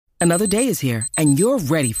Another day is here, and you're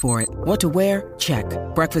ready for it. What to wear? Check.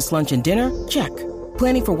 Breakfast, lunch, and dinner? Check.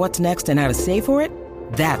 Planning for what's next and how to save for it?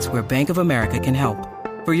 That's where Bank of America can help.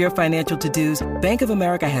 For your financial to-dos, Bank of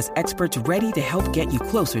America has experts ready to help get you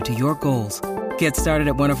closer to your goals. Get started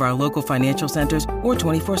at one of our local financial centers or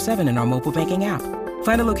 24/7 in our mobile banking app.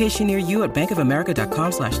 Find a location near you at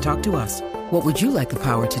bankofamerica.com/talktous. What would you like the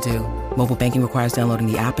power to do? Mobile banking requires downloading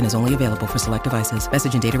the app and is only available for select devices.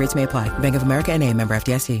 Message and data rates may apply. Bank of America N.A., member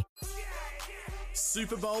FDIC.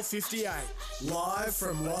 Super Bowl 58, live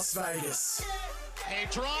from Las Vegas. He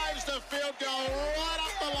drives the field goal right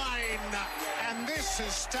up the lane, and this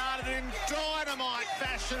has started in dynamite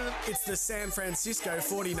fashion. It's the San Francisco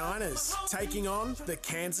 49ers taking on the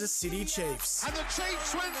Kansas City Chiefs. And the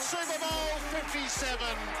Chiefs win Super Bowl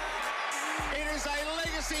 57. It is a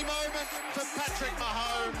legacy moment for Patrick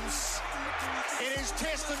Mahomes. It is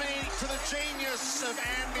testimony to the genius of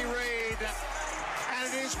Andy Reid.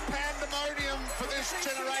 And it is pandemonium for this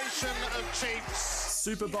generation of Chiefs.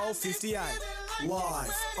 Super Bowl 58,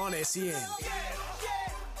 live on SEN.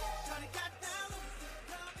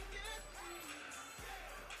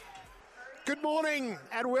 Good morning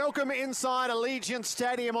and welcome inside Allegiant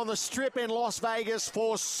Stadium on the Strip in Las Vegas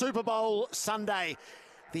for Super Bowl Sunday.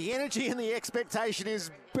 The energy and the expectation is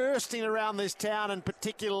bursting around this town, and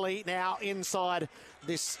particularly now inside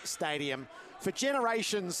this stadium. For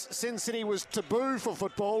generations, Sin City was taboo for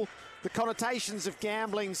football. The connotations of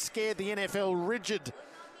gambling scared the NFL rigid.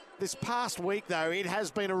 This past week, though, it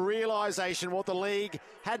has been a realisation what the league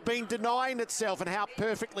had been denying itself and how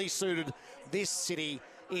perfectly suited this city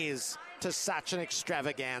is to such an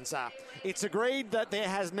extravaganza. It's agreed that there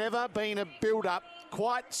has never been a build-up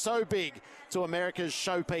quite so big to America's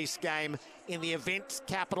showpiece game in the event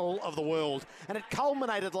capital of the world. And it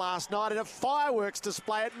culminated last night in a fireworks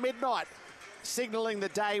display at midnight, signalling the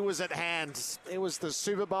day was at hand. It was the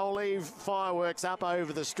Super Bowl Eve fireworks up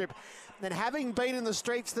over the Strip. And having been in the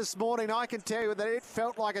streets this morning, I can tell you that it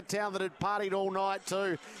felt like a town that had partied all night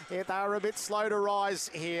too. They were a bit slow to rise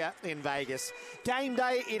here in Vegas. Game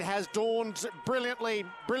day, it has dawned brilliantly,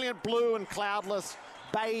 brilliant blue and cloudless,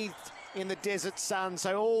 bathed in the desert sun.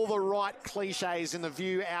 So all the right cliches in the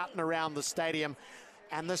view out and around the stadium.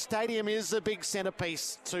 And the stadium is a big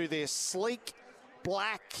centerpiece to this. Sleek,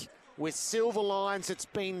 black, with silver lines. It's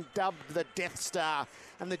been dubbed the Death Star.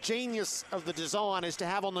 And the genius of the design is to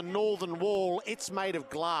have on the northern wall, it's made of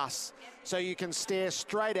glass, so you can stare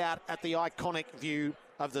straight out at the iconic view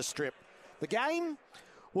of the Strip. The game?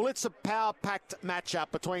 Well, it's a power-packed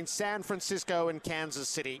matchup between San Francisco and Kansas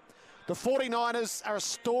City. The 49ers are a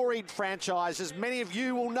storied franchise. As many of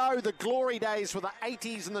you will know, the glory days were the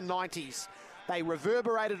 80s and the 90s. They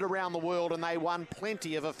reverberated around the world and they won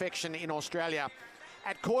plenty of affection in Australia.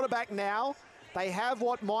 At quarterback now, they have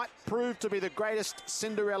what might prove to be the greatest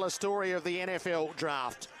Cinderella story of the NFL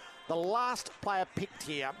draft. The last player picked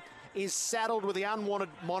here is saddled with the unwanted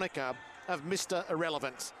moniker of Mr.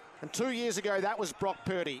 Irrelevant. And 2 years ago, that was Brock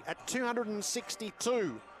Purdy at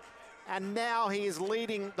 262. And now he is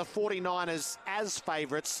leading the 49ers as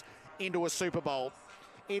favourites into a Super Bowl.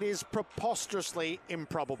 It is preposterously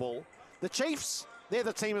improbable. The Chiefs, they're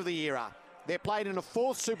the team of the era. They're played in a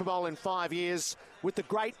fourth Super Bowl in 5 years with the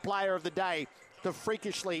great player of the day, the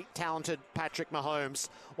freakishly talented Patrick Mahomes,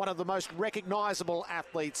 one of the most recognisable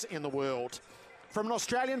athletes in the world. From an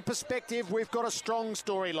Australian perspective, we've got a strong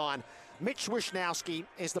storyline. Mitch Wishnowsky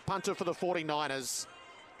is the punter for the 49ers.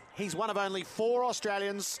 He's one of only 4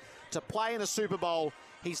 Australians to play in a Super Bowl.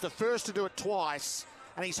 He's the first to do it twice,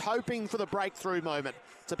 and he's hoping for the breakthrough moment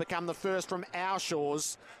to become the first from our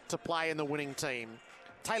shores to play in the winning team.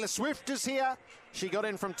 Taylor Swift is here. She got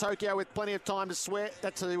in from Tokyo with plenty of time to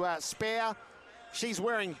spare. She's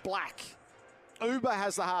wearing black. Usher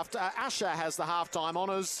has the halftime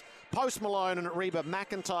honours. Post Malone and Reba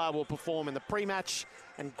McEntire will perform in the pre-match.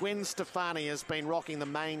 And Gwen Stefani has been rocking the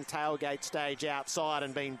main tailgate stage outside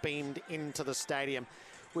and been beamed into the stadium.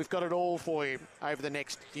 We've got it all for you over the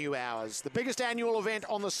next few hours. The biggest annual event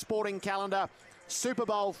on the sporting calendar, Super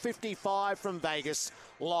Bowl 55 from Vegas,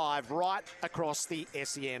 live right across the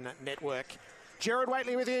SEN network. Gerard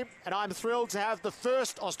Whateley with you, and I'm thrilled to have the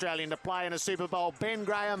first Australian to play in a Super Bowl, Ben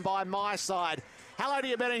Graham, by my side. Hello to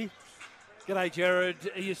you, Benny. G'day, Gerard.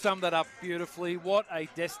 You summed that up beautifully. What a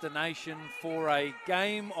destination for a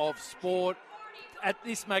game of sport at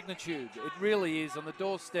this magnitude. It really is on the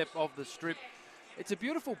doorstep of the Strip. It's a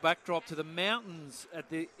beautiful backdrop to the mountains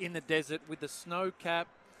in the desert with the snow cap.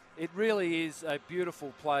 It really is a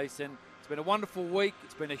beautiful place, and it's been a wonderful week.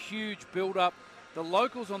 It's been a huge build-up. The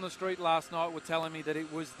locals on the street last night were telling me that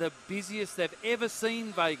it was the busiest they've ever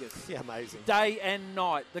seen Vegas. Yeah, amazing. Day and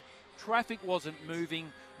night. The traffic wasn't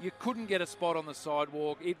moving. You couldn't get a spot on the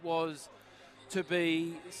sidewalk. It was to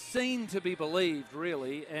be seen to be believed,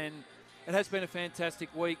 really, and it has been a fantastic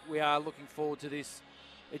week. We are looking forward to this.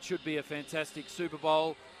 It should be a fantastic Super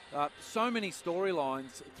Bowl. So many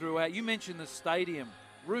storylines throughout. You mentioned the stadium.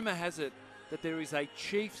 Rumour has it that there is a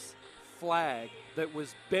Chiefs flag that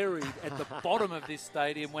was buried at the bottom of this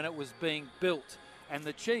stadium when it was being built. And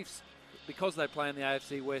the Chiefs, because they play in the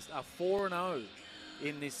AFC West, are 4-0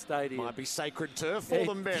 in this stadium. Might be sacred turf for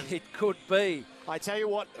them, Ben. It could be. I tell you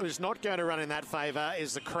what is not going to run in that favour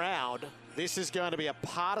is the crowd. This is going to be a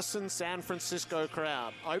partisan San Francisco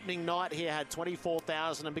crowd. Opening night here had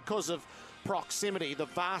 24,000, and because of proximity, the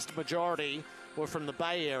vast majority were from the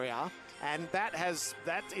Bay Area, and that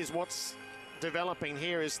is what's developing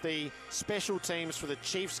here is the special teams for the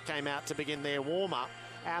Chiefs came out to begin their warm-up,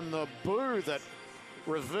 and the boo that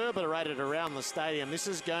reverberated around the stadium. This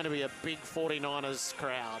is going to be a big 49ers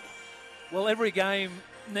crowd. Well, every game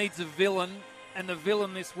needs a villain, and the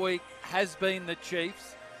villain this week has been the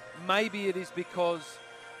Chiefs. Maybe it is because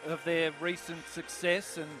of their recent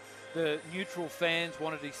success and the neutral fans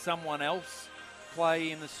wanted to see someone else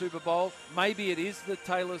play in the Super Bowl. Maybe it is the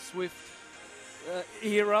Taylor Swift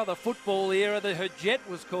era, the football era. Her jet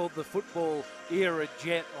was called the football era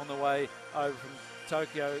jet on the way over from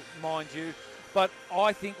Tokyo, mind you. But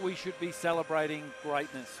I think we should be celebrating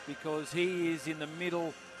greatness because he is in the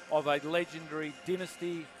middle of a legendary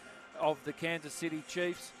dynasty of the Kansas City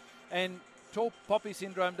Chiefs. And tall poppy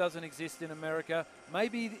syndrome doesn't exist in America.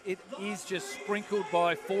 Maybe it is just sprinkled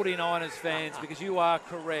by 49ers fans because you are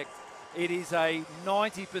correct. It is a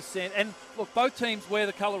 90%. And look, both teams wear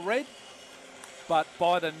the colour red. But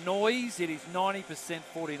by the noise, it is 90%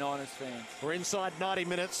 49ers fans. We're inside 90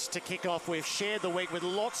 minutes to kick off. We've shared the week with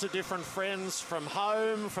lots of different friends from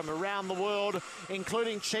home, from around the world,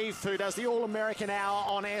 including Chief, who does the All-American Hour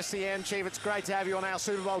on SEN. Chief, it's great to have you on our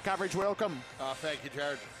Super Bowl coverage. Welcome. Thank you,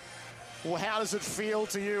 Gerard. Well, how does it feel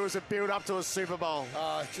to you as it build up to a Super Bowl?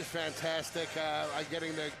 It's just fantastic. I'm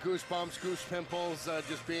getting the goosebumps, goose pimples,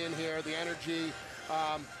 just being here, the energy.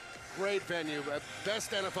 Great venue,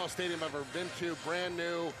 best NFL stadium I've ever been to, brand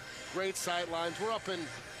new, great sight lines. We're up in,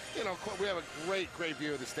 we have a great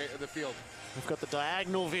view of the field. We've got the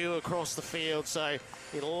diagonal view across the field, so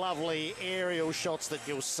lovely aerial shots that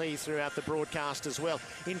you'll see throughout the broadcast as well.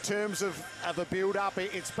 In terms of a build-up,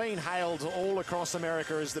 it's been hailed all across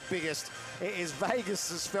America as the biggest.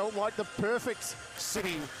 Vegas has felt like the perfect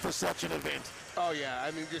city for such an event. Oh, yeah.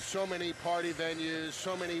 I mean, just so many party venues,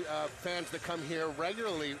 so many fans that come here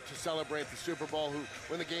regularly to celebrate the Super Bowl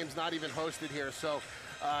when the game's not even hosted here. So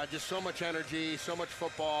just so much energy, so much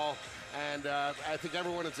football, and I think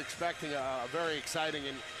everyone is expecting a very exciting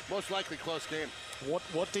and most likely close game.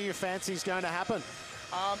 What do you fancy is going to happen?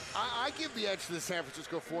 I give the edge to the San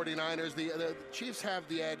Francisco 49ers. The Chiefs have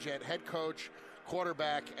the edge at head coach,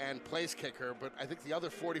 quarterback, and place kicker, but I think the other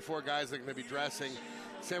 44 guys that are going to be dressing,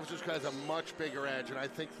 San Francisco has a much bigger edge, and I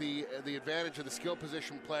think the advantage of the skill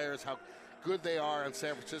position players, how good they are in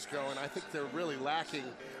San Francisco, and I think they're really lacking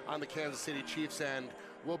on the Kansas City Chiefs end,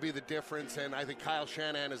 will be the difference, and I think Kyle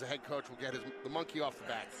Shanahan as a head coach will get the monkey off the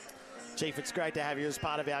back. Chief, it's great to have you as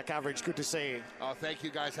part of our coverage. Good to see you. Oh, thank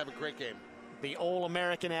you, guys. Have a great game. The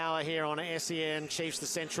All-American Hour here on SEN. Chiefs the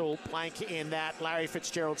central plank in that. Larry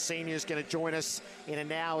Fitzgerald Sr. is going to join us in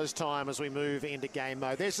an hour's time as we move into game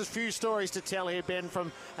mode. There's a few stories to tell here, Ben,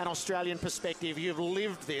 from an Australian perspective. You've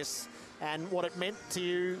lived this and what it meant to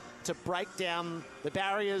you to break down the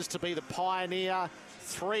barriers, to be the pioneer.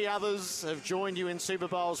 3 others have joined you in Super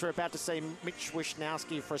Bowls. We're about to see Mitch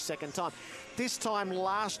Wishnowsky for a second time. This time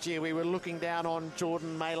last year, we were looking down on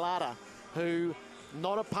Jordan Mailata, who...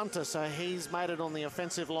 not a punter, so he's made it on the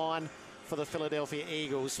offensive line for the Philadelphia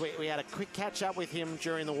Eagles. We had a quick catch-up with him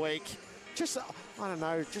during the week. Just, I don't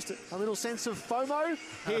know, just a little sense of FOMO.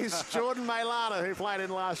 Here's Jordan Mailata, who played in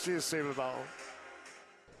last year's Super Bowl.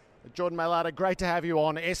 Jordan Mailata, great to have you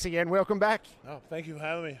on SEN. Welcome back. Oh, thank you for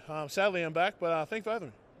having me. Sadly, I'm back, but thanks for having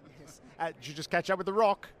me. Yes. Did you just catch up with The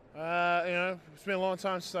Rock? It's been a long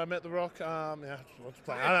time since I met The Rock. I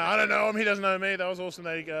don't know him. He doesn't know me. That was awesome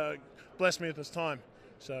that he blessed me with this time.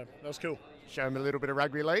 So that was cool. Show him a little bit of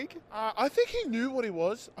rugby league? I think he knew what he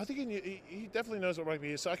was. I think he definitely knows what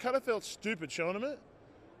rugby is. So I kind of felt stupid showing him it.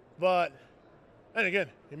 But, and again,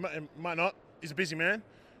 he might not. He's a busy man.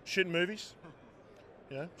 Shooting movies.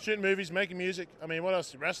 Shooting movies, making music. I mean, what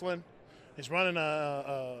else? Wrestling. He's running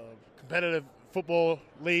a competitive football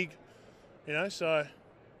league. So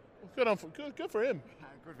good for him.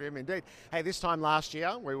 Good for him indeed. Hey, this time last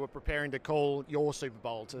year, we were preparing to call your Super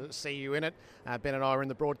Bowl to see you in it. Ben and I were in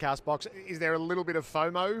the broadcast box. Is there a little bit of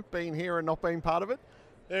FOMO being here and not being part of it?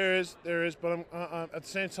 There is, but I'm at the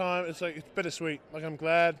same time, it's bittersweet. Like, I'm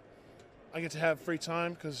glad I get to have free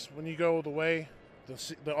time, because when you go all the way,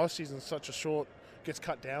 the off season is such a short, gets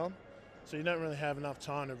cut down, so you don't really have enough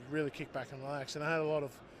time to really kick back and relax. And I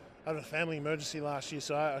had a family emergency last year,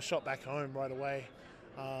 so I shot back home right away,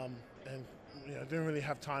 and didn't really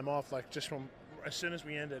have time off, like just from as soon as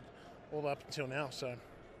we ended, all up until now. So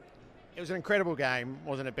It was an incredible game,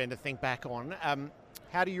 wasn't it, Ben, to think back on?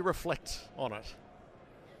 How do you reflect on it?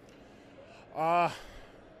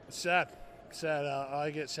 It's sad.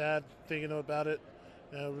 I get sad thinking about it.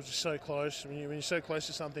 It was just so close. When you're so close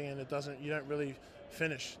to something and you don't really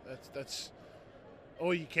finish. That's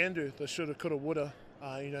all you can do. The shoulda, coulda, woulda.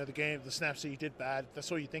 The snaps that you did bad.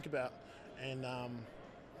 That's all you think about. And I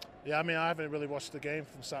haven't really watched the game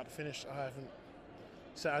from start to finish. I haven't.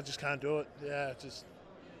 So I just can't do it. Yeah,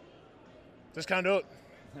 just can't do it.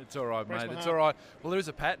 It's all right, mate. It's all right. Well, there is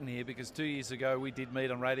a pattern here, because 2 years ago we did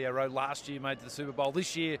meet on Radio Row. Last year made to the Super Bowl.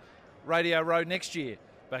 This year, Radio Row. Next year,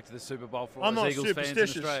 back to the Super Bowl for all those Eagles fans in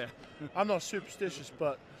Australia. I'm not superstitious,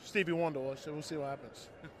 but Stevie Wonder was, so we'll see what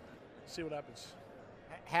happens.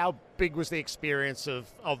 How big was the experience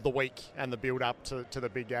of the week and the build-up to the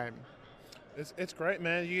big game? It's great,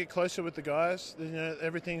 man. You get closer with the guys.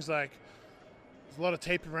 Everything's like, there's a lot of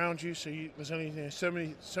tape around you, so there's only so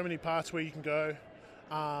many parts where you can go.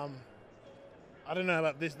 I don't know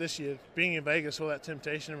about this year, being in Vegas, all that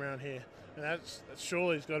temptation around here, and that's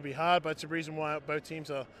surely it's got to be hard. But it's the reason why both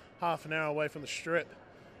teams are half an hour away from the strip.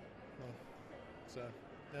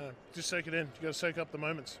 Just soak it in. You got to soak up the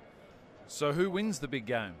moments. So who wins the big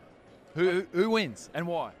game? Who wins and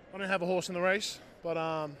why? I don't have a horse in the race, but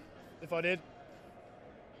if I did,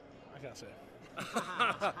 I can't say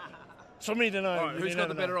it. It's for me to know. All right, who's got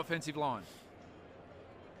the better offensive line?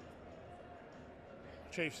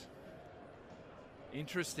 Chiefs.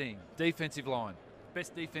 Interesting. Defensive line.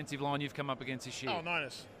 Best defensive line you've come up against this year? Oh,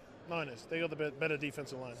 Niners. They got the better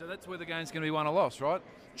defensive line. So that's where the game's going to be won or lost, right?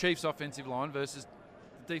 Chiefs offensive line versus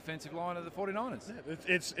the defensive line of the 49ers. Yeah,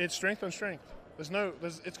 it's strength on strength. It's going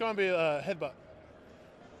to be a headbutt.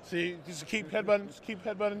 See, just keep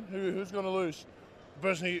headbutting. Who's going to lose? The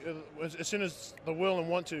person who, as soon as the will and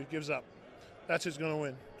want to gives up, that's who's going to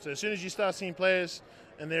win. So as soon as you start seeing players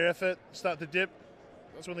and their effort start to dip,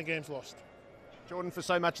 that's when the game's lost. Jordan, for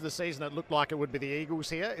so much of the season, it looked like it would be the Eagles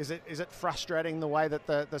here. Is it frustrating the way that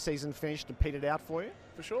the season finished and petered out for you?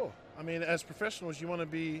 For sure. I mean, as professionals, you want to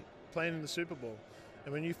be playing in the Super Bowl,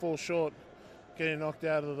 and when you fall short, getting knocked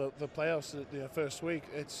out of the playoffs the first week,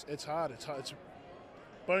 it's hard. It's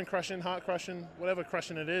bone crushing, heart crushing, whatever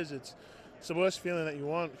crushing it is. It's the worst feeling that you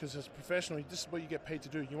want, because as a professional, this is what you get paid to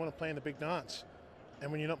do. You want to play in the big dance,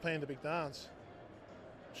 and when you're not playing the big dance,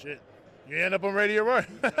 shit, you end up on Radio Row.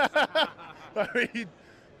 I mean,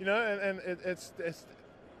 it's the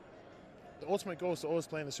ultimate goal is to always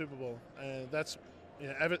play in the Super Bowl, and that's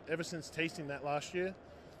ever since tasting that last year,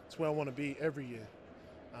 it's where I want to be every year.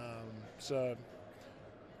 So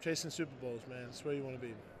chasing Super Bowls, man, it's where you want to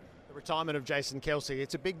be. The retirement of Jason Kelce,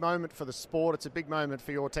 it's a big moment for the sport. It's a big moment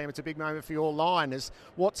for your team. It's a big moment for your line.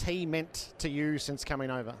 What's he meant to you since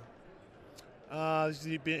coming over?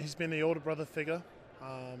 He's been the older brother figure,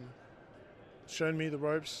 shown me the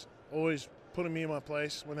ropes, always putting me in my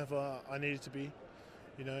place whenever I needed to be,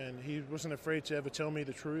 and he wasn't afraid to ever tell me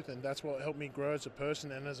the truth, and that's what helped me grow as a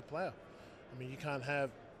person and as a player. I mean, you can't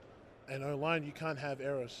have an O-line, you can't have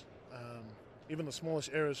errors. Even the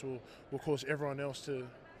smallest errors will cause everyone else to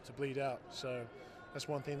bleed out. So that's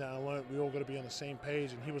one thing that I learned. We all got to be on the same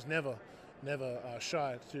page, and he was never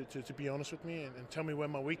shy to be honest with me and tell me where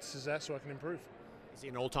my weakness is at so I can improve. Is he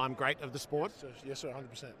an all-time great of the sport? So, yes, sir,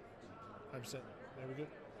 100%. 100%. There we go.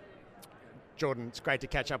 Jordan, it's great to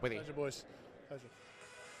catch up with you. Pleasure, boys. Pleasure.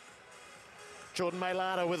 Jordan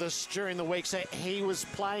Mailata with us during the week. So he was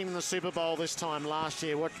playing in the Super Bowl this time last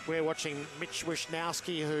year. We're watching Mitch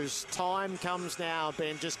Wishnowsky, whose time comes now,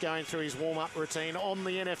 Ben, just going through his warm-up routine on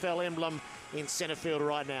the NFL emblem in centre field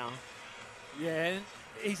right now. Yeah,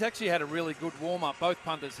 he's actually had a really good warm-up. Both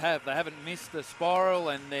punters have. They haven't missed the spiral,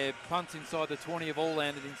 and their punts inside the 20 have all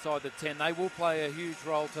landed inside the 10. They will play a huge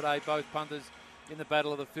role today, both punters, in the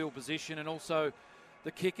battle of the field position, and also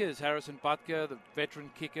the kickers, Harrison Butker, the veteran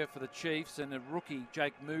kicker for the Chiefs, and the rookie,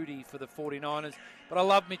 Jake Moody, for the 49ers. But I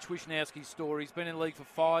love Mitch Wishnowsky's story. He's been in the league for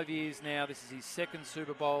 5 years now. This is his second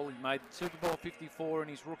Super Bowl. He made Super Bowl 54 in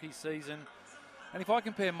his rookie season. And if I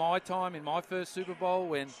compare my time in my first Super Bowl,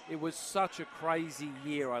 when it was such a crazy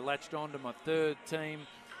year, I latched on to my third team,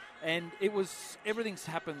 and everything's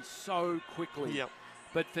happened so quickly. Yep.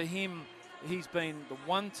 But for him, he's been the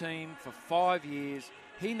one team for 5 years.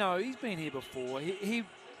 He's been here before. He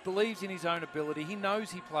believes in his own ability. He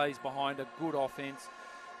knows he plays behind a good offense.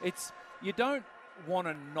 You don't want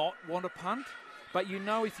to not want to punt, but you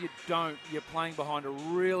know if you don't, you're playing behind a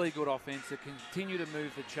really good offense that can continue to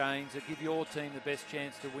move the chains, that give your team the best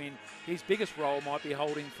chance to win. His biggest role might be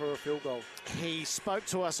holding for a field goal. He spoke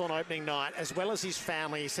to us on opening night, as well as his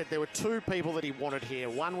family. He said there were two people that he wanted here.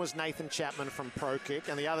 One was Nathan Chapman from Pro Kick,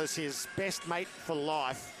 and the other's his best mate for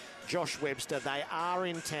life, Josh Webster. They are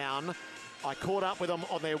in town. I caught up with them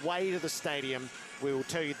on their way to the stadium. We will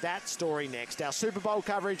tell you that story next. Our Super Bowl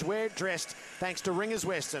coverage, we're dressed thanks to Ringers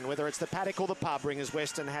Western. Whether it's the paddock or the pub, Ringers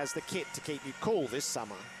Western has the kit to keep you cool this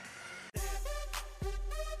summer.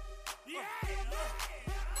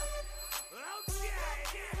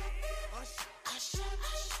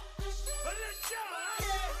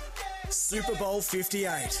 Super Bowl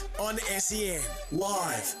 58 on SEN,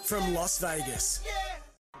 live from Las Vegas.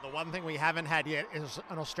 The one thing we haven't had yet is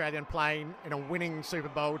an Australian playing in a winning Super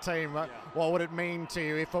Bowl team. What would it mean to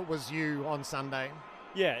you if it was you on Sunday?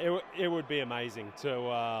 Yeah, it would be amazing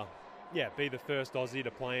to be the first Aussie to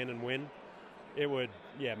play in and win. It would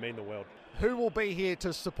mean the world. Who will be here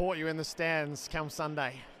to support you in the stands come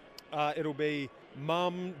Sunday? It'll be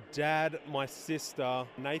Mum, Dad, my sister,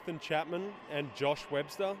 Nathan Chapman and Josh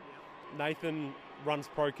Webster. Nathan runs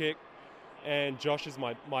Pro Kick and Josh is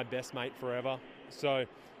my best mate forever. So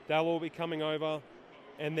they'll all be coming over.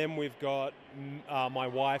 And then we've got my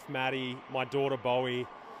wife, Maddie, my daughter, Bowie.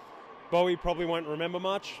 Bowie probably won't remember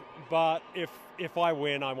much, but if I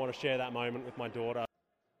win, I want to share that moment with my daughter.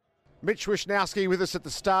 Mitch Wishnowsky with us at the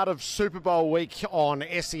start of Super Bowl week on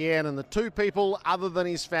SEN, and the two people other than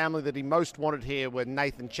his family that he most wanted here were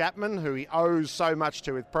Nathan Chapman, who he owes so much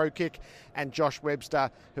to with Pro Kick, and Josh Webster,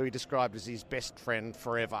 who he described as his best friend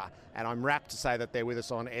forever. And I'm rapt to say that they're with us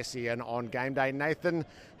on SEN on game day. Nathan,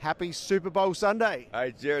 happy Super Bowl Sunday.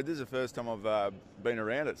 Hey Gerard, this is the first time I've been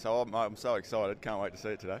around it, so I'm so excited. Can't wait to see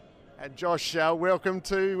it today. And Josh, welcome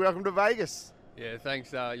to Vegas. Yeah, thanks.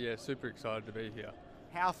 Super excited to be here.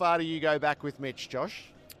 How far do you go back with Mitch,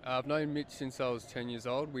 Josh? I've known Mitch since I was 10 years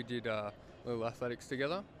old. We did little athletics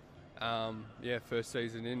together. First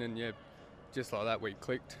season in, and just like that we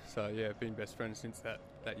clicked. So been best friends since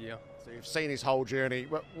that year. So you've seen his whole journey.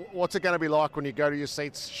 What's it going to be like when you go to your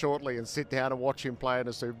seats shortly and sit down and watch him play in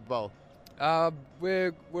a Super Bowl?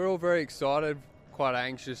 We're all very excited, quite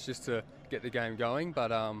anxious just to get the game going.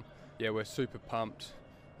 But we're super pumped.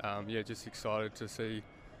 Just excited to see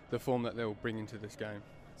the form that they'll bring into this game.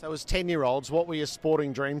 So as 10-year-olds, what were your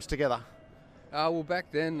sporting dreams together?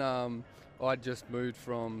 Back then I just moved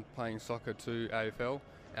from playing soccer to AFL.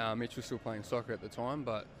 Mitch was still playing soccer at the time,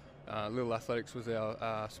 but little athletics was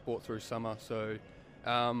our sport through summer. So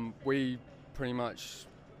we pretty much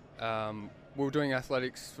we were doing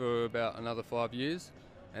athletics for about another 5 years,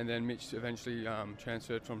 and then Mitch eventually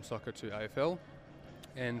transferred from soccer to AFL,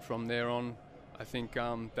 and from there on I think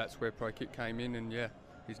that's where Pro Kick came in, and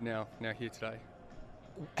he's now here today.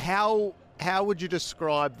 How would you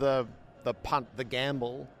describe the punt, the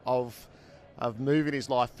gamble of moving his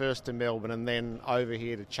life first to Melbourne and then over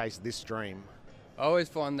here to chase this dream? I always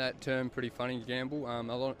find that term pretty funny, gamble. I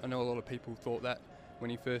know a lot of people thought that when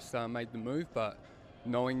he first made the move, but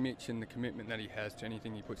knowing Mitch and the commitment that he has to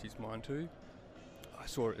anything he puts his mind to, I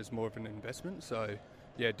saw it as more of an investment. So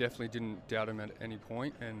definitely didn't doubt him at any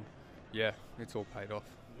point, and it's all paid off.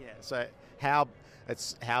 Yeah. So how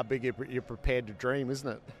big you're prepared to dream, isn't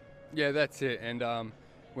it? Yeah, that's it. And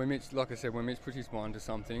when Mitch puts his mind to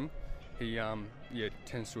something, he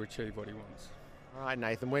tends to achieve what he wants. All right,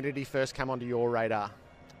 Nathan, when did he first come onto your radar?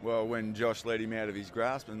 Well, when Josh let him out of his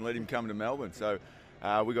grasp and let him come to Melbourne. So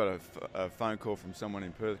we got a phone call from someone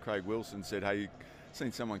in Perth, Craig Wilson, said, hey, you've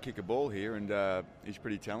seen someone kick a ball here and he's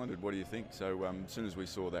pretty talented. What do you think? So as soon as we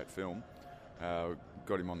saw that film,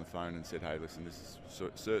 got him on the phone and said, hey, listen, this is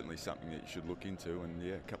certainly something that you should look into.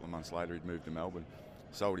 And a couple of months later he'd moved to Melbourne,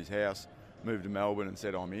 sold his house, moved to Melbourne and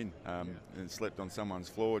said, I'm in, and slept on someone's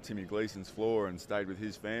floor, Timmy Gleeson's floor, and stayed with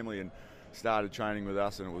his family and started training with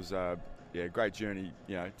us. And it was a great journey,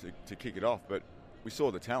 to kick it off. But we saw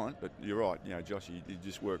the talent, but you're right, Josh, he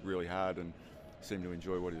just worked really hard and seemed to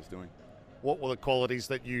enjoy what he was doing. What were the qualities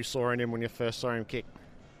that you saw in him when you first saw him kick?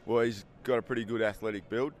 Well, he's got a pretty good athletic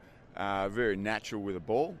build. Very natural with a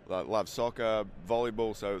ball. Loves soccer,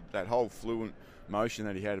 volleyball, so that whole fluent motion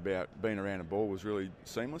that he had about being around a ball was really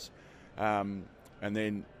seamless. And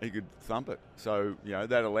then he could thump it. So,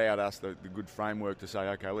 that allowed us the good framework to say,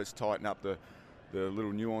 okay, let's tighten up the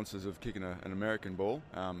little nuances of kicking an American ball.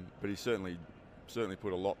 But he certainly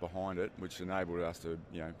put a lot behind it, which enabled us to,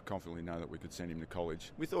 confidently know that we could send him to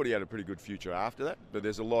college. We thought he had a pretty good future after that, but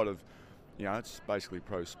there's a lot of, it's basically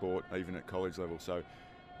pro sport, even at college level. So,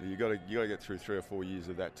 You got to get through 3 or 4 years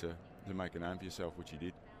of that to make a name for yourself, which he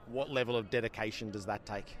did. What level of dedication does that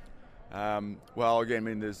take? Well, again, I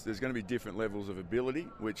mean, there's going to be different levels of ability,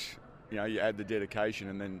 which, you know, you add the dedication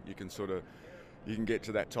and then you can get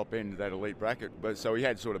to that top end of that elite bracket. But so he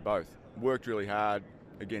had sort of both. Worked really hard,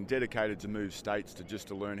 again, dedicated to move states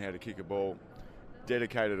to learn how to kick a ball,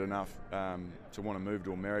 dedicated enough to want to move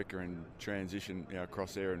to America and transition, you know,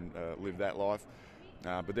 across there and live that life.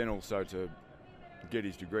 But then also to get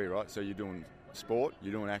his degree, right? So you're doing sport,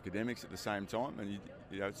 you're doing academics at the same time, and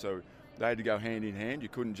you know, so they had to go hand in hand. You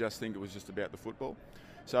couldn't just think it was just about the football.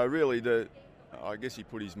 So really, I guess he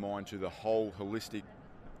put his mind to the whole holistic,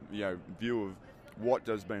 you know, view of what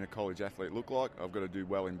does being a college athlete look like. I've got to do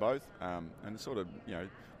well in both, and it sort of, you know,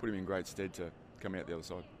 put him in great stead to come out the other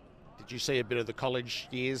side. Did you see a bit of the college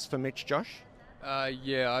years for Mitch, Josh?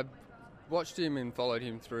 Yeah, I watched him and followed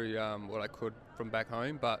him through what I could from back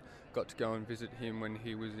home, but got to go and visit him when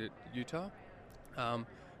he was at Utah. And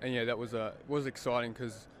yeah, that was exciting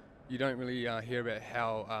because you don't really hear about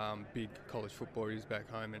how big college football is back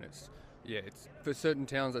home, and it's for certain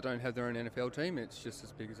towns that don't have their own NFL team, it's just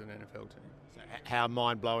as big as an NFL team. So how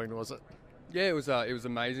mind-blowing was it? Yeah, it was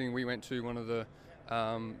amazing. We went to one of the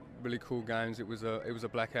really cool games. It was a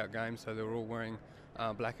blackout game, so they were all wearing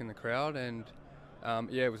black in the crowd, and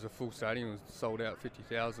it was a full stadium. It was sold out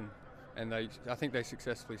 50,000, and I think they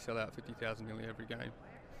successfully sell out 50,000 nearly every game.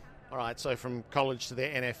 All right, so from college to the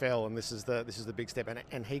NFL, and this is the big step,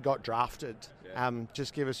 and he got drafted. Yeah.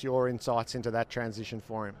 Just give us your insights into that transition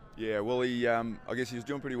for him. Yeah, well, I guess he was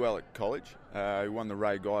doing pretty well at college. He won the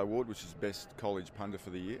Ray Guy Award, which is best college punter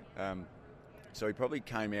for the year. So he probably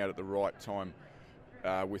came out at the right time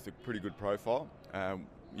with a pretty good profile.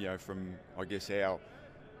 You know, from I guess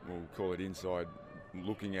we'll call it inside,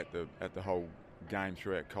 looking at the whole game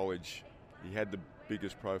throughout college, he had the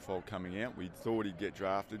biggest profile coming out. We thought he'd get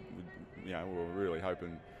drafted. You know, we were really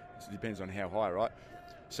hoping. It depends on how high, right?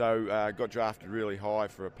 So got drafted really high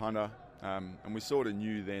for a punter, and we sort of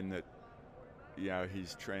knew then that, you know,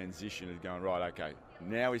 his transition is going right. Okay,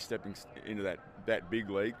 now he's stepping into that big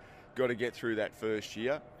league. Got to get through that first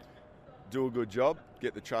year, do a good job,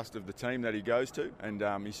 get the trust of the team that he goes to, and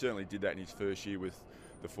he certainly did that in his first year with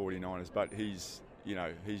the 49ers. But he's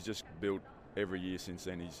just built every year since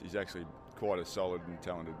then. He's actually quite a solid and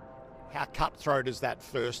talented. How cutthroat is that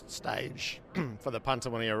first stage for the punter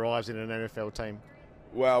when he arrives in an NFL team?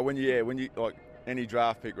 Well, when you like any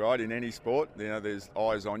draft pick, right, in any sport, you know, there's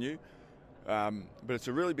eyes on you. But it's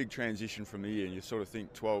a really big transition from the year, and you sort of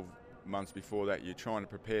think 12 months before that you're trying to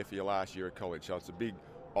prepare for your last year at college. So it's a big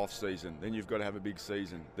off season. Then you've got to have a big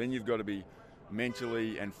season. Then you've got to be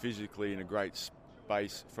mentally and physically in a great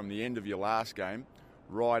space from the end of your last game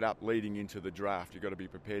right up leading into the draft. You've got to be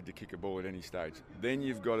prepared to kick a ball at any stage. Then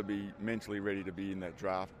you've got to be mentally ready to be in that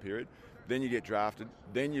draft period. Then you get drafted.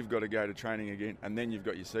 Then you've got to go to training again, and then you've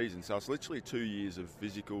got your season. So it's literally 2 years of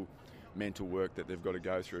physical, mental work that they've got to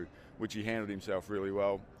go through, which he handled himself really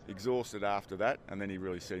well. Exhausted after that, and then he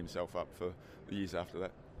really set himself up for the years after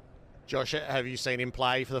that. Josh, have you seen him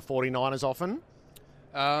play for the 49ers often?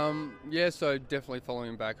 Yeah, so definitely following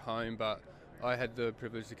him back home, but I had the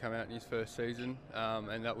privilege to come out in his first season,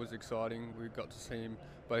 and that was exciting. We got to see him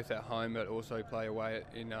both at home but also play away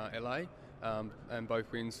in LA, and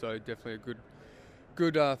both wins, so definitely a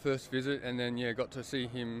good first visit. And then, got to see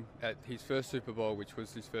him at his first Super Bowl, which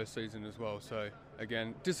was his first season as well. So,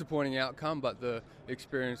 again, disappointing outcome, but the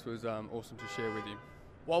experience was awesome to share with him.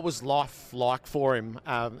 What was life like for him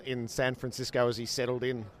in San Francisco as he settled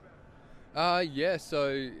in?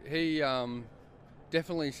 So he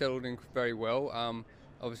definitely settled in very well.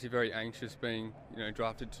 Obviously very anxious being,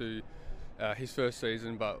 drafted to his first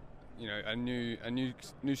season, but a new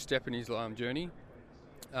step in his journey.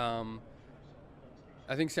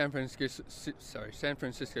 I think San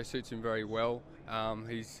Francisco suits him very well.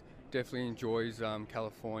 He's definitely enjoys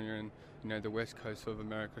California and the West Coast of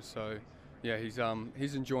America. So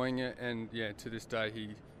he's enjoying it, and to this day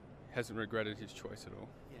he hasn't regretted his choice at all.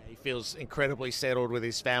 Yeah, he feels incredibly settled with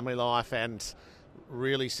his family life and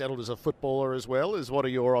really settled as a footballer as well. What are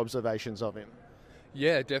your observations of him?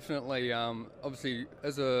 Yeah, definitely. Obviously,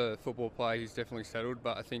 as a football player, he's definitely settled.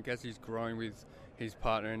 But I think as he's growing with his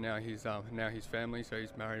partner and now his family, so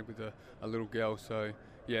he's married with a little girl. So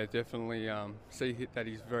definitely see that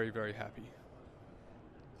he's very, very happy.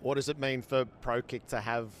 What does it mean for Pro Kick to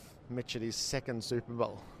have Mitch at his second Super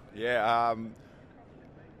Bowl? Yeah,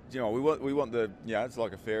 we want the it's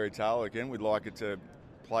like a fairy tale again. We'd like it to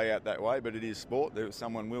play out that way, but it is sport.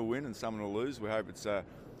 Someone will win and someone will lose. We hope it's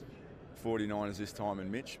 49ers this time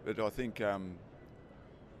and Mitch. But I think,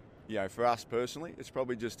 for us personally, it's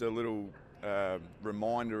probably just a little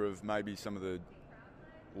reminder of maybe some of the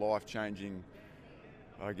life-changing,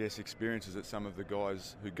 I guess, experiences that some of the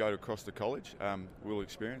guys who go across the college will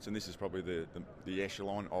experience. And this is probably the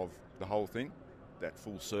echelon of the whole thing, that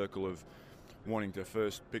full circle of wanting to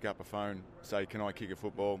first pick up a phone, say, can I kick a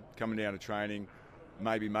football, coming down to training,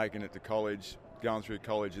 maybe making it to college, going through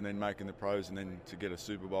college and then making the pros, and then to get a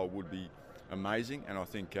Super Bowl would be amazing. And I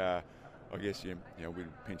think, I guess,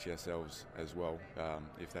 we'd pinch ourselves as well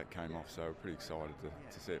if that came off. So we're pretty excited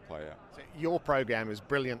to see it play out. So your program is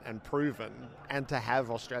brilliant and proven, and to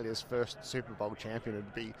have Australia's first Super Bowl champion,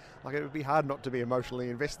 it would be hard not to be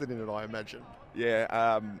emotionally invested in it, I imagine.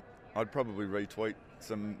 Yeah, I'd probably retweet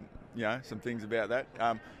some things about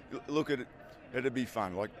that. Look at it, it'd be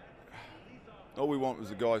fun. Like, all we want was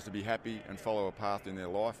the guys to be happy and follow a path in their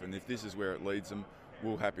life, and if this is where it leads them,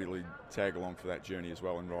 we'll happily tag along for that journey as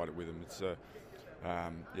well and ride it with them. It's a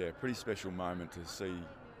pretty special moment to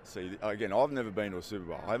see. Again, I've never been to a Super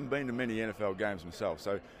Bowl. I haven't been to many NFL games myself,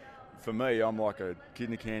 so for me, I'm like a kid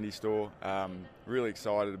in a candy store. Really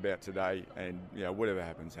excited about today, and whatever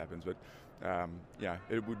happens. But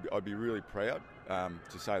I'd be really proud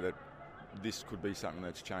to say that this could be something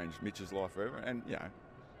that's changed Mitch's life forever, and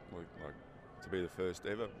like to be the first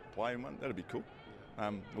ever playing one, that'd be cool.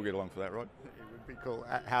 We'll get along for that, right? It would be cool.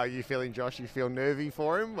 How are you feeling, Josh? You feel nervy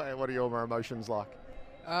for him? What are your emotions like?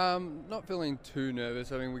 Not feeling too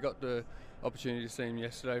nervous. I mean, we got the opportunity to see him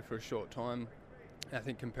yesterday for a short time. I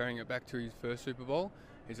think comparing it back to his first Super Bowl,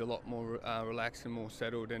 he's a lot more relaxed and more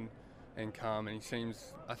settled and calm, and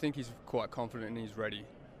I think he's quite confident and he's ready.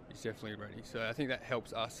 He's definitely ready. So I think that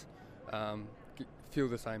helps us feel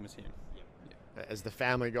the same as him. As the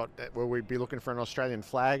family will we be looking for an Australian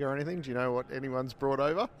flag or anything? Do you know what anyone's brought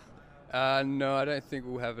over? No, I don't think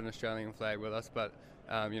we'll have an Australian flag with us, but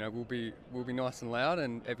we'll be nice and loud,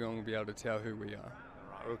 and everyone will be able to tell who we are.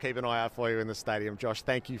 Right, we'll keep an eye out for you in the stadium. Josh,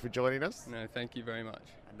 thank you for joining us. No, thank you very much.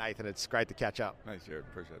 And Nathan, it's great to catch up. Thanks, Gerard.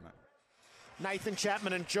 Appreciate it, mate. Nathan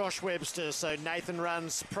Chapman and Josh Webster. So Nathan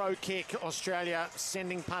runs Pro Kick Australia,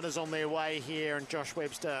 sending punters on their way here, and Josh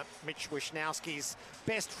Webster, Mitch Wisnowski's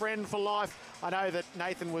best friend for life. I know that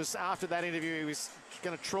Nathan was, after that interview, he was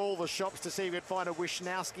going to trawl the shops to see if he could find a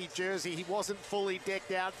Wisnowski jersey. He wasn't fully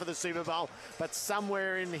decked out for the Super Bowl, but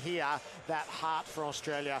somewhere in here, that heart for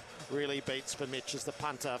Australia really beats for Mitch as the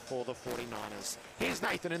punter for the 49ers. Here's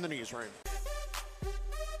Nathan in the newsroom.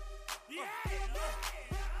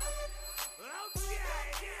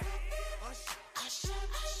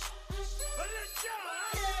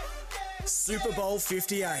 Super Bowl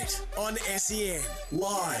 58 on SEN,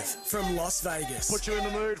 live from Las Vegas. Put you in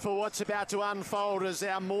the mood for what's about to unfold as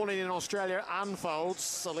our morning in Australia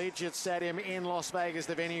unfolds. Allegiant Stadium in Las Vegas,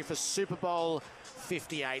 the venue for Super Bowl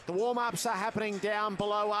 58. The warm-ups are happening down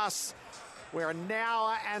below us. We're an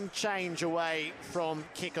hour and change away from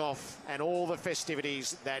kickoff and all the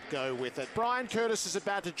festivities that go with it. Brian Curtis is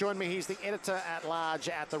about to join me. He's the editor-at-large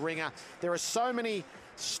at The Ringer. There are so many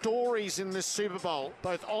stories in this Super Bowl,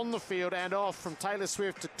 both on the field and off, from Taylor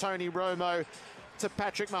Swift to Tony Romo to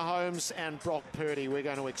Patrick Mahomes and Brock Purdy. We're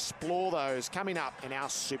going to explore those coming up in our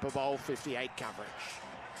Super Bowl 58 coverage.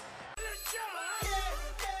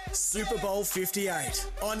 Super Bowl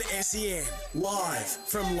 58 on SEN, live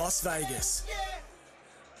from Las Vegas.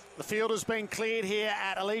 The field has been cleared here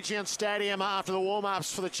at Allegiant Stadium after the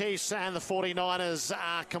warm-ups for the Chiefs and the 49ers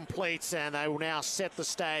are complete, and they will now set the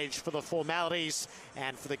stage for the formalities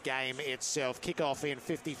and for the game itself. Kickoff in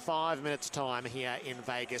 55 minutes time here in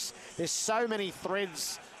Vegas. There's so many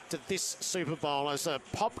threads to this Super Bowl as a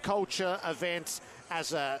pop culture event,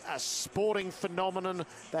 as a sporting phenomenon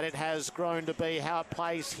that it has grown to be, how it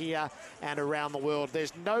plays here and around the world.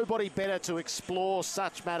 There's nobody better to explore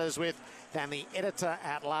such matters with than the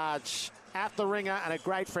editor-at-large at The Ringer and a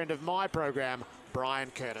great friend of my program, Brian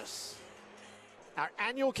Curtis. Our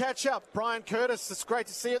annual catch-up, Brian Curtis, it's great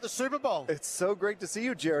to see you at the Super Bowl. It's so great to see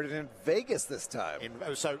you, Gerard, and in Vegas this time.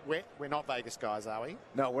 So we're not Vegas guys, are we?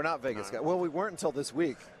 No, we're not Vegas guys. Well, we weren't until this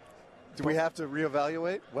week. Do we have to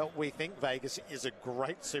reevaluate? Well, we think Vegas is a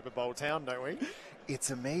great Super Bowl town, don't we?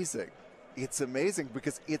 It's amazing. It's amazing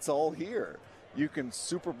because it's all here. You can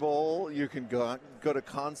Super Bowl, you can go to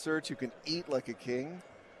concerts, you can eat like a king.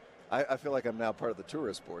 I feel like I'm now part of the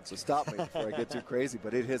tourist board, so stop me before I get too crazy,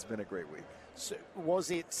 but it has been a great week. So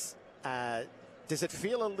does it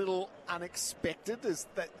feel a little unexpected? Is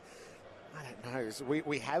that, I don't know,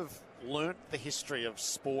 we have learnt the history of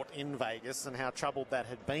sport in Vegas and how troubled that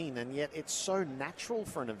had been, and yet it's so natural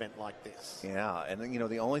for an event like this. Yeah, and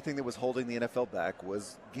the only thing that was holding the NFL back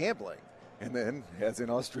was gambling. And then, as in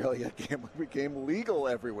Australia, gambling became legal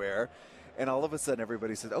everywhere. And all of a sudden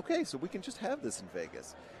everybody said, okay, so we can just have this in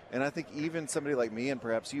Vegas. And I think even somebody like me and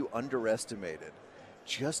perhaps you underestimated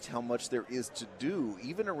just how much there is to do,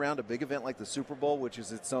 even around a big event like the Super Bowl, which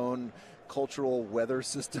is its own cultural weather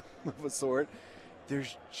system of a sort.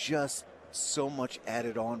 There's just so much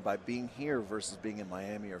added on by being here versus being in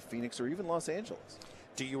Miami or Phoenix or even Los Angeles.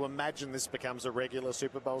 Do you imagine this becomes a regular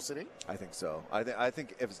Super Bowl city? I think so. I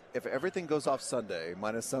think if everything goes off Sunday,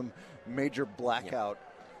 minus some major blackout,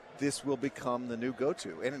 this will become the new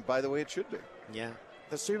go-to. And by the way, it should be. Yeah.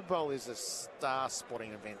 The Super Bowl is a star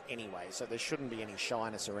sporting event anyway, so there shouldn't be any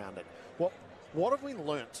shyness around it. What have we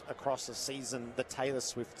learnt across the season, the Taylor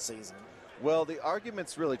Swift season? Well, the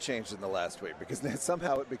arguments really changed in the last week because then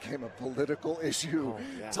somehow it became a political issue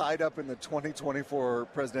tied up in the 2024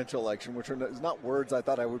 presidential election, which is not words I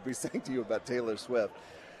thought I would be saying to you about Taylor Swift.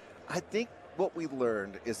 I think what we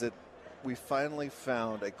learned is that we finally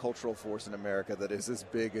found a cultural force in America that is as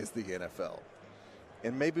big as the NFL.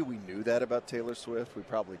 And maybe we knew that about Taylor Swift, we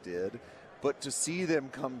probably did, but to see them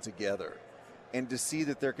come together and to see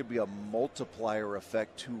that there could be a multiplier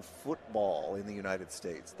effect to football in the United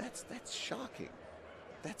States, that's shocking.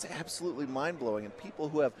 That's absolutely mind-blowing. And people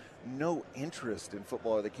who have no interest in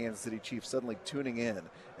football or the Kansas City Chiefs suddenly tuning in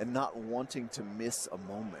and not wanting to miss a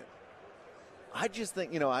moment. I just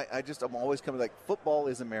think, I'm always coming like, football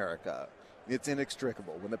is America. It's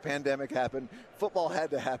inextricable. When the pandemic happened, football had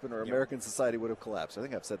to happen or American society would have collapsed. I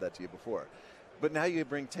think I've said that to you before. But now you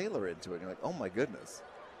bring Taylor into it, and you're like, oh my goodness.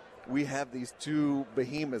 We have these two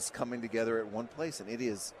behemoths coming together at one place, and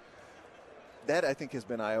that I think has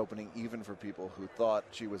been eye-opening even for people who thought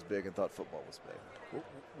she was big and thought football was big.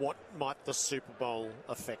 What might the Super Bowl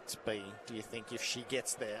effect be, do you think, if she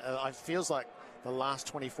gets there? It feels like the last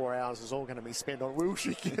 24 hours is all going to be spent on will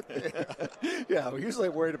she get there? Yeah, we're usually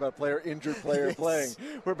worried about injured player playing.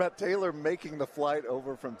 We're about Taylor making the flight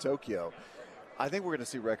over from Tokyo. I think we're going to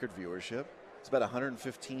see record viewership. It's about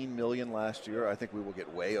 115 million last year. I think we will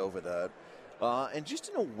get way over that. And just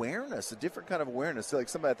an awareness, a different kind of awareness. So like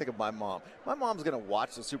somebody, I think of my mom. My mom's going to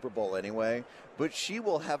watch the Super Bowl anyway, but she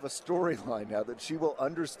will have a storyline now that she will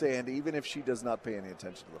understand even if she does not pay any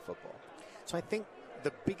attention to the football. So I think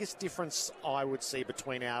the biggest difference I would see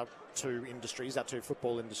between our two industries, our two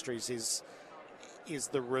football industries, is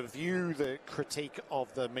the review, the critique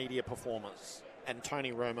of the media performance, and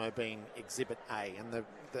Tony Romo being Exhibit A, and the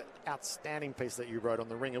outstanding piece that you wrote on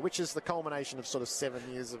The Ringer, which is the culmination of sort of 7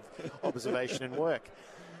 years of observation and work.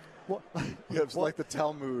 It's like the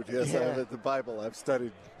Talmud, the Bible I've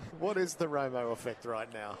studied. What is the Romo effect right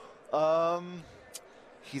now?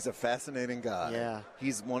 He's a fascinating guy. Yeah. He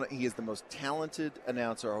is the most talented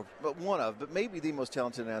announcer, but maybe the most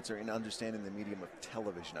talented announcer in understanding the medium of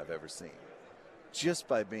television I've ever seen. Just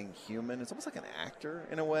by being human. It's almost like an actor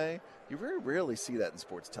in a way. You very rarely see that in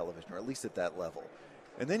sports television, or at least at that level.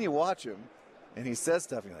 And then you watch him, and he says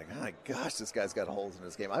stuff, and you're like, oh my gosh, this guy's got holes in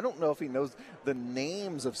his game. I don't know if he knows the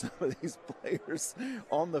names of some of these players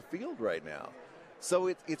on the field right now.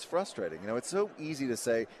 So it's frustrating. It's so easy to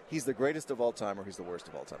say he's the greatest of all time or he's the worst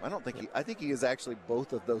of all time. I think he is actually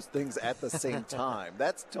both of those things at the same time.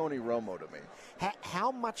 That's Tony Romo to me.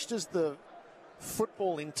 How much does the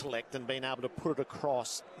football intellect and being able to put it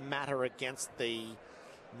across matter against the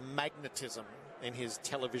magnetism in his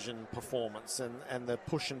television performance and the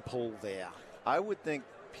push and pull there? I would think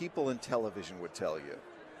people in television would tell you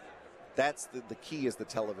that's the key is the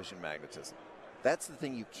television magnetism. That's the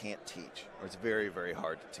thing you can't teach, or it's very, very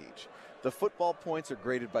hard to teach. The football points are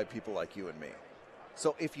graded by people like you and me.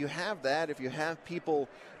 So if you have that, if you have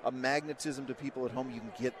a magnetism to people at home, you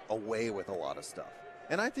can get away with a lot of stuff.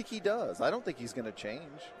 And I think he does. I don't think he's going to change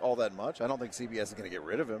all that much. I don't think CBS is going to get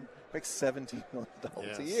rid of him. Makes $17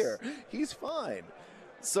 million a year. He's fine.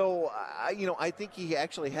 So, I think he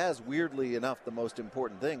actually has, weirdly enough, the most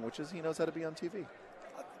important thing, which is he knows how to be on TV.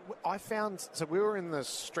 So we were in the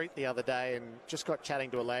street the other day and just got chatting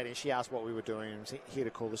to a lady, and she asked what we were doing and here to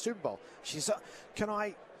call the Super Bowl. She said, can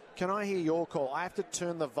I hear your call? I have to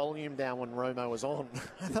turn the volume down when Romo was on.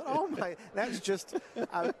 I thought, oh my, that's just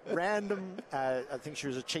a random, I think she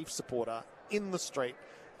was a Chiefs supporter in the street,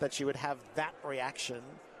 that she would have that reaction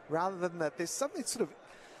rather than that there's something sort of,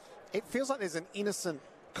 it feels like there's an innocent,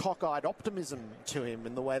 cockeyed optimism to him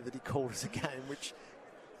in the way that he called us a game, which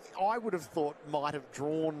I would have thought might have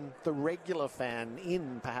drawn the regular fan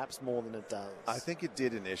in perhaps more than it does. I think it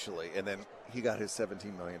did initially, and then he got his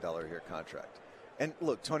 $17 million a year contract. And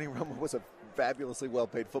look, Tony Romo was a fabulously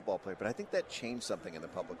well-paid football player, but I think that changed something in the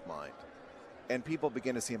public mind. And people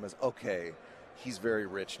begin to see him as, okay, he's very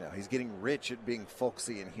rich now. He's getting rich at being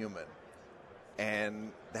folksy and human.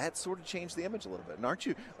 And that sort of changed the image a little bit. And aren't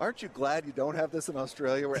you glad you don't have this in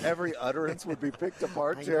Australia, where every utterance would be picked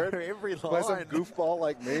apart, Jared? Every line. By some goofball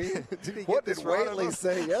like me? What did Whateley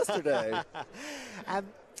say yesterday? And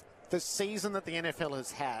the season that the NFL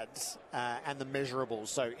has had and the measurables,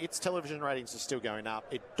 so its television ratings are still going up.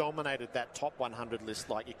 It dominated that top 100 list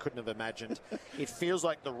like you couldn't have imagined. It feels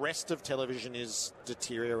like the rest of television is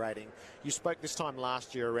deteriorating. You spoke this time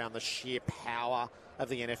last year around the sheer power of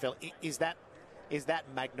the NFL. Is that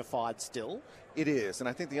magnified still? It is, and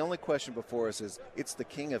I think the only question before us is, it's the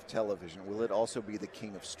king of television. Will it also be the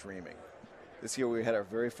king of streaming? This year we had our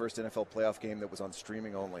very first NFL playoff game that was on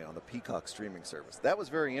streaming only, on the Peacock streaming service. That was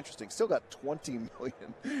very interesting. Still got 20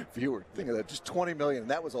 million viewers. Think of that, just 20 million.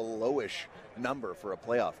 That was a lowish number for a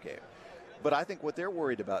playoff game. But I think what they're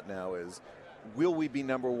worried about now is, will we be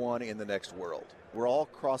number one in the next world? We're all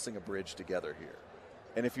crossing a bridge together here.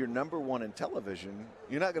 And if you're number one in television,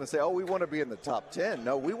 you're not going to say, oh, we want to be in the top 10.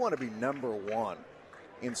 No, we want to be number one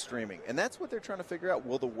in streaming. And that's what they're trying to figure out.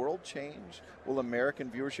 Will the world change? Will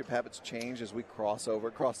American viewership habits change as we cross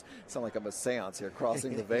over? Sound like I'm a seance here,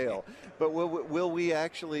 crossing the veil. But will we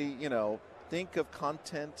actually, think of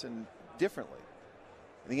content and differently?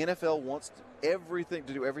 The NFL wants to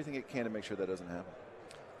do everything it can to make sure that doesn't happen.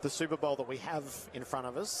 The Super Bowl that we have in front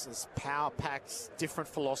of us is power-packed, different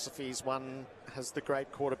philosophies. One has the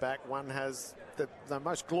great quarterback. One has the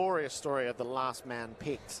most glorious story of the last man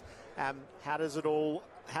picked. How does it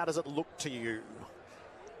look to you?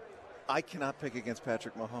 I cannot pick against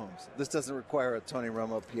Patrick Mahomes. This doesn't require a Tony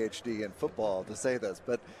Romo PhD in football to say this,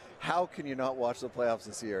 but how can you not watch the playoffs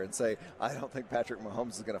this year and say, I don't think Patrick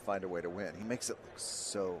Mahomes is going to find a way to win? He makes it look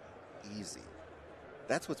so easy.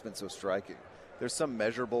 That's what's been so striking. There's some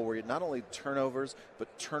measurable where not only turnovers,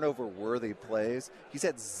 but turnover-worthy plays. He's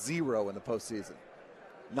had 0 in the postseason.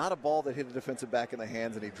 Not a ball that hit a defensive back in the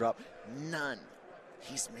hands and he dropped. None.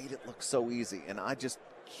 He's made it look so easy, and I just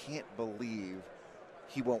can't believe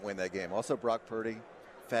he won't win that game. Also, Brock Purdy,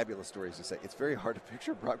 fabulous stories to say. It's very hard to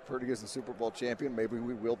picture Brock Purdy as a Super Bowl champion. Maybe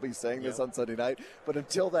we will be saying this on Sunday night, but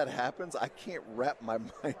until that happens, I can't wrap my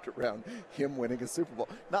mind around him winning a Super Bowl.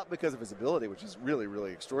 Not because of his ability, which is really,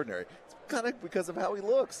 really extraordinary. It's kind of because of how he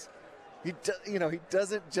looks. He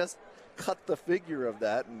doesn't just cut the figure of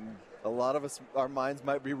that, and a lot of us, our minds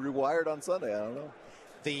might be rewired on Sunday. I don't know.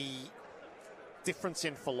 The difference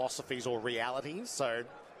in philosophies or realities. So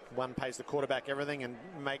one pays the quarterback everything and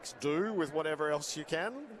makes do with whatever else you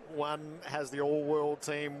can. One has the all-world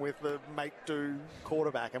team with the make-do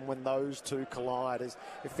quarterback. And when those two collide, it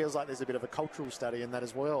feels like there's a bit of a cultural study in that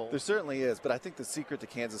as well. There certainly is, but I think the secret to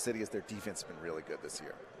Kansas City is their defense has been really good this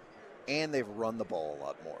year. And they've run the ball a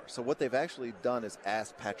lot more. So what they've actually done is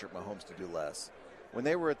asked Patrick Mahomes to do less. When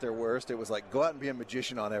they were at their worst, it was like, go out and be a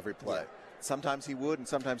magician on every play. Yeah. Sometimes he would, and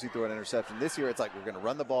sometimes he'd throw an interception. This year, it's like, we're going to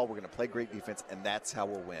run the ball, we're going to play great defense, and that's how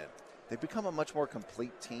we'll win. They've become a much more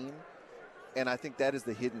complete team, and I think that is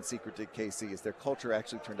the hidden secret to KC, is their culture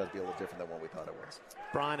actually turned out to be a little different than what we thought it was.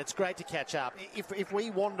 Brian, it's great to catch up. If we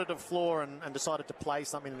wandered a floor and decided to play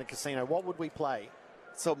something in the casino, what would we play?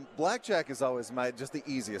 So blackjack is always just the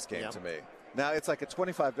easiest game to me. Now, it's like a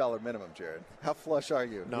 $25 minimum, Jared. How flush are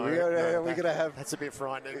you? No, we're going to have... That's a bit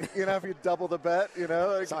frightening. If you double the bet,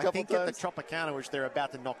 So I think at the Tropicana, which they're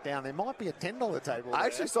about to knock down, there might be a $10 table. I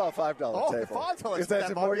actually saw a $5 table. $5. Is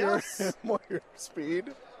that more your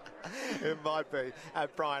speed? It might be.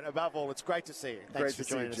 Brian, above all, it's great to see you. Thanks for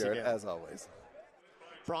joining us Jared, again. as always.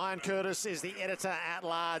 Brian Curtis is the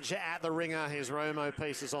editor-at-large at The Ringer. His Romo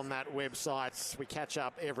pieces on that website. We catch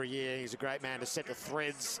up every year. He's a great man to set the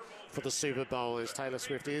threads for the Super Bowl, as Taylor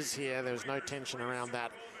Swift is here. There's no tension around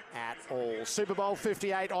that at all. Super Bowl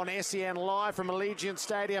 58 on SEN live from Allegiant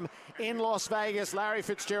Stadium in Las Vegas. Larry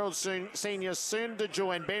Fitzgerald Sr. soon to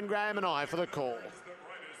join Ben Graham and I for the call.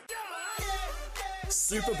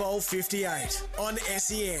 Super Bowl 58 on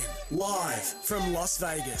SEN live from Las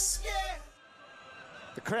Vegas.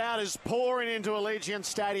 The crowd is pouring into Allegiant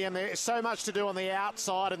Stadium. There's so much to do on the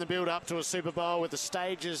outside in the build-up to a Super Bowl with the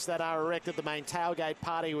stages that are erected. The main tailgate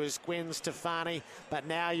party was Gwen Stefani, but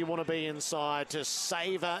now you want to be inside to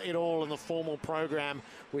savour it all in the formal program,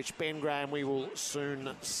 which Ben Graham we will soon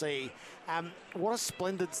see. What a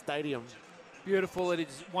splendid stadium. Beautiful. It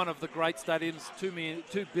is one of the great stadiums,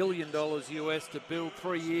 $2 billion US to build.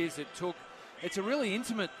 3 years it took. It's a really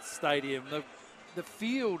intimate stadium. The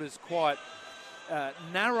field is quite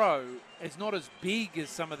narrow. It's not as big as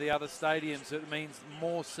some of the other stadiums. It means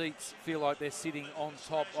more seats feel like they're sitting on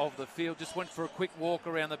top of the field. Just went for a quick walk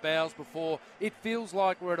around the bows before. It feels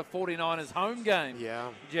like we're at a 49ers home game. Yeah.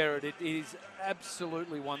 Gerard, it is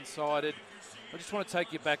absolutely one-sided. I just want to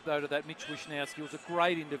take you back, though, to that Mitch Wishnowsky. It was a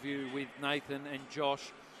great interview with Nathan and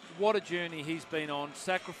Josh. What a journey he's been on.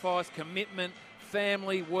 Sacrifice, commitment,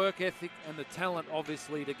 family, work ethic, and the talent,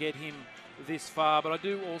 obviously, to get him this far. But I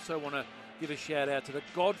do also want to give a shout out to the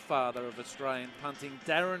godfather of Australian punting,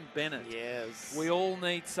 Darren Bennett. Yes. We all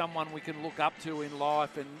need someone we can look up to in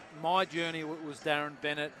life, and my journey was Darren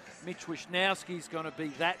Bennett. Mitch Wishnowsky's going to be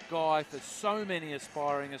that guy for so many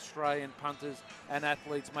aspiring Australian punters and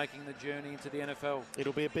athletes making the journey into the NFL.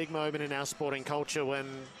 It'll be a big moment in our sporting culture when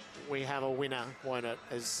we have a winner, won't it?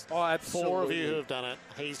 As absolutely. 4 of you who have done it.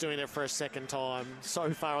 He's doing it for a second time. So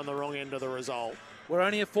far on the wrong end of the result. We're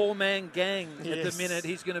only a 4-man gang at Yes. the minute.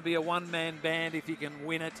 He's going to be a 1-man band if he can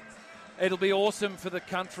win it. It'll be awesome for the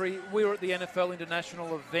country. We were at the NFL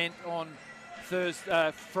International event on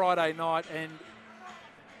Friday night, and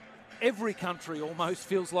every country almost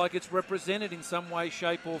feels like it's represented in some way,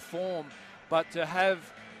 shape or form. But to have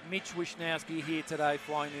Mitch Wishnowsky here today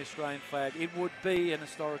flying the Australian flag, it would be an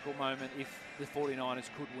historical moment if the 49ers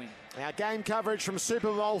could win. Our game coverage from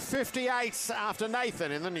Super Bowl 58 after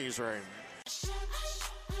Nathan in the newsroom.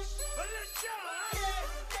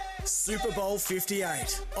 Super Bowl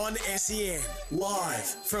 58 on SEN, live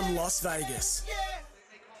from Las Vegas.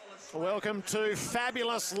 Welcome to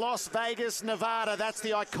fabulous Las Vegas, Nevada. That's the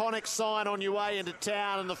iconic sign on your way into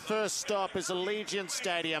town, and the first stop is Allegiant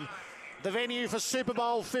Stadium, the venue for Super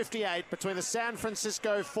Bowl 58 between the San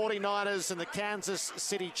Francisco 49ers and the Kansas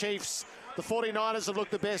City Chiefs. The 49ers have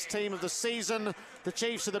looked the best team of the season. The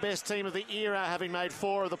Chiefs are the best team of the era, having made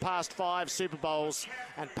 4 of the past 5 Super Bowls.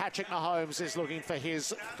 And Patrick Mahomes is looking for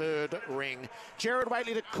his 3rd ring. Gerard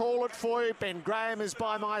Whateley to call it for you. Ben Graham is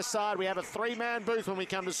by my side. We have a 3-man booth when we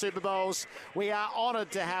come to Super Bowls. We are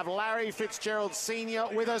honoured to have Larry Fitzgerald Sr.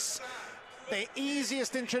 with us. The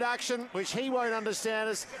easiest introduction, which he won't understand,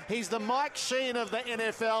 is he's the Mike Sheehan of the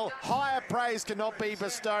NFL. Higher praise cannot be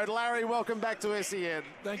bestowed. Larry, welcome back to SEN.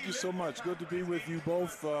 Thank you so much. Good to be with you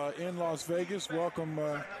both in Las Vegas. Welcome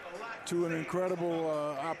to an incredible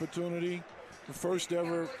opportunity. The first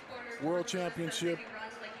ever World Championship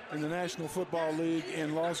in the National Football League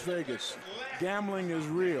in Las Vegas. Gambling is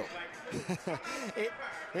real.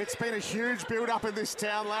 It's been a huge build-up in this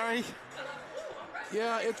town, Larry.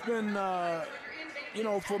 Yeah, it's been,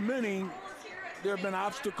 for many, there have been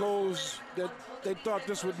obstacles that they thought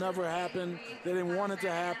this would never happen. They didn't want it to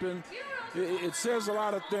happen. It says a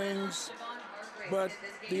lot of things, but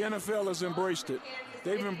the NFL has embraced it.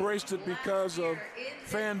 They've embraced it because of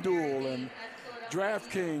FanDuel and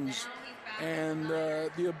DraftKings and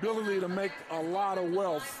the ability to make a lot of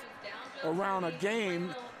wealth around a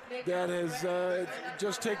game that has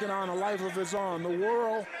just taken on a life of its own. The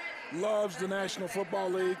world loves the National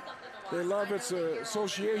Football League. They love its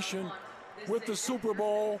association with the Super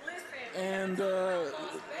Bowl. And a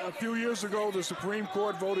few years ago, the Supreme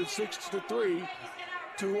Court voted 6-3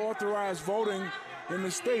 to authorize voting in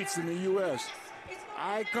the states in the U.S.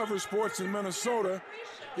 I cover sports in Minnesota.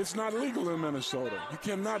 It's not legal in Minnesota. You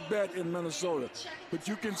cannot bet in Minnesota. But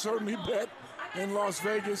you can certainly bet in Las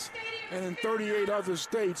Vegas and in 38 other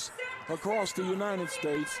states across the United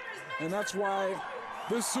States. And that's why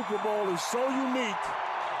this Super Bowl is so unique,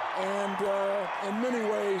 and in many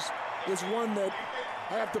ways, it's one that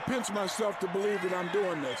I have to pinch myself to believe that I'm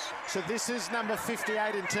doing this. So this is number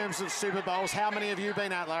 58 in terms of Super Bowls. How many have you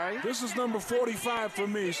been at, Larry? This is number 45 for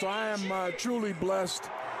me, so I am truly blessed.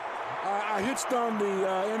 I hitched on the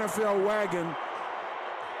NFL wagon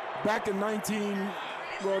back in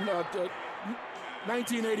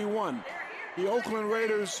 1981. The Oakland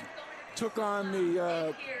Raiders took on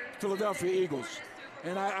the Philadelphia Eagles.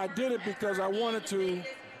 And I did it because I wanted to,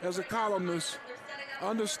 as a columnist,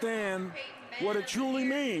 understand what it truly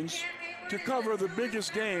means to cover the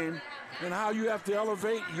biggest game and how you have to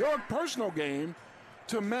elevate your personal game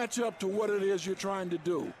to match up to what it is you're trying to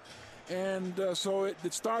do. And so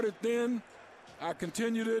it started then. I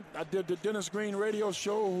continued it. I did the Dennis Green radio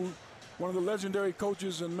show, one of the legendary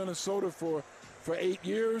coaches in Minnesota for 8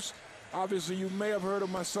 years. Obviously, you may have heard of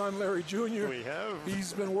my son, Larry Jr. We have.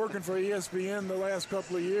 He's been working for ESPN the last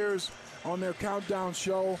couple of years on their Countdown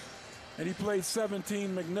show, and he played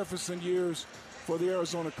 17 magnificent years for the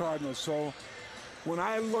Arizona Cardinals. So when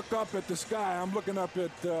I look up at the sky, I'm looking up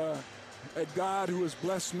at God, who has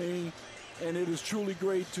blessed me, and it is truly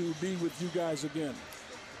great to be with you guys again.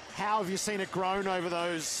 How have you seen it grown over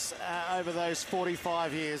those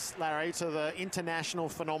 45 years, Larry, to the international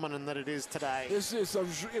phenomenon that it is today?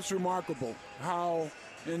 It's remarkable how,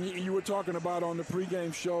 and you were talking about on the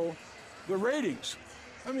pregame show, the ratings.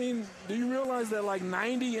 I mean, do you realize that like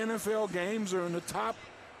 90 NFL games are in the top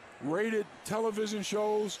rated television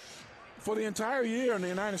shows for the entire year in the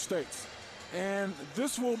United States? And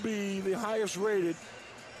this will be the highest rated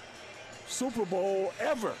Super Bowl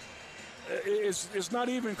ever. It's not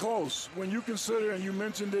even close. When you consider, and you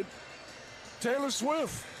mentioned it, Taylor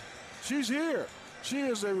Swift, she's here. She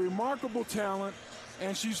is a remarkable talent,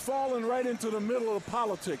 and she's fallen right into the middle of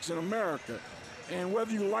politics in America. And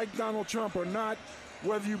whether you like Donald Trump or not,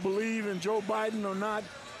 whether you believe in Joe Biden or not,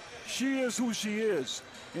 she is who she is.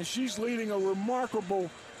 And she's leading a remarkable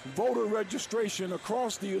voter registration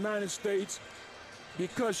across the United States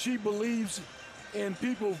because she believes in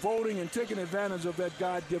people voting and taking advantage of that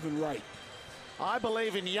God-given right. I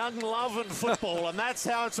believe in young love and football, and that's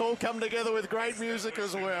how it's all come together with great music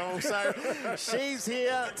as well. So she's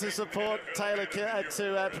here to support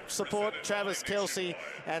support Travis Kelce,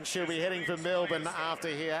 and she'll be heading for Melbourne after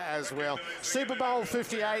here as well. Super Bowl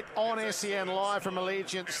 58 on SEN live from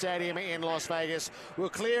Allegiant Stadium in Las Vegas. We'll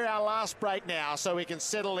clear our last break now so we can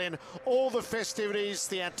settle in all the festivities,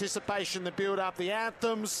 the anticipation, the build-up, the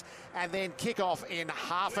anthems, and then kick off in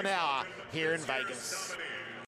half an hour here in Vegas.